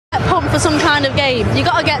want for some kind of game, you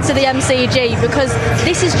got to get to the MCG, because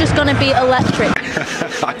this is just going to be electric.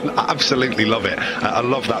 I absolutely love it. I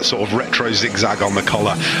love that sort of retro zigzag on the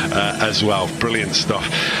collar as well. Brilliant stuff.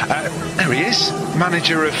 There he is,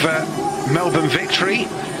 manager of Melbourne Victory.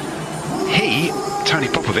 He, Tony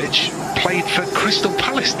Popovic, played for Crystal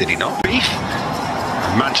Palace, did he not? Beef.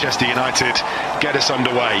 Manchester United get us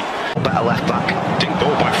underway. Better left back. Dink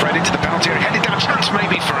ball by Fred into the penalty area. Headed down, chance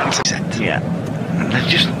maybe for Anthony. Yeah.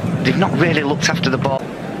 They've not really looked after the ball.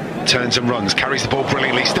 Turns and runs, carries the ball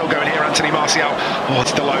brilliantly, still going here, Anthony Martial. Oh,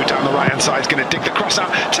 it's Delow down the right hand side, he's going to dig the cross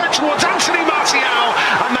out, turn towards Anthony Martial,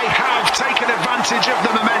 and they have taken advantage of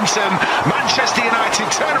the momentum. Manchester United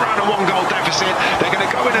turn around a 1-goal deficit. They're going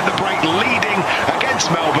to go in at the break leading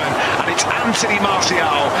against Melbourne, and it's Anthony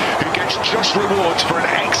Martial who gets just rewards for an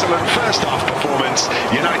excellent first half performance.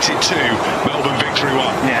 United 2, Melbourne Victory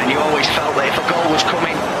 1. Yeah, and you always felt that if a goal was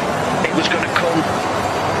coming, it was going to come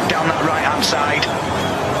down that right hand side.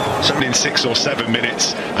 In 6 or 7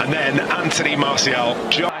 minutes, and then Anthony Martial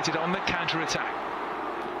United on the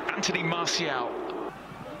counter-attack. Anthony Martial.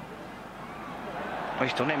 Oh,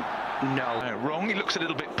 he's done him. No, wrong. He looks a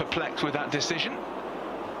little bit perplexed with that decision.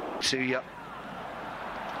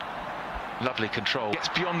 Lovely control. Gets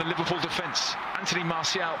beyond the Liverpool defence. Anthony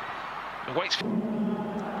Martial waits for...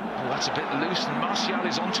 Oh, that's a bit loose, and Martial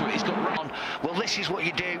is onto it. He's got round. Well, this is what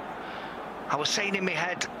you do. I was saying in my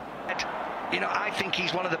head, you know, I think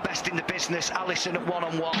he's one of the best in the business. Alisson at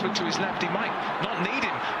one-on-one. Look to his left, he might not need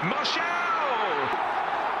him. Martial!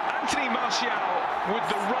 Anthony Martial with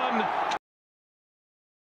the run.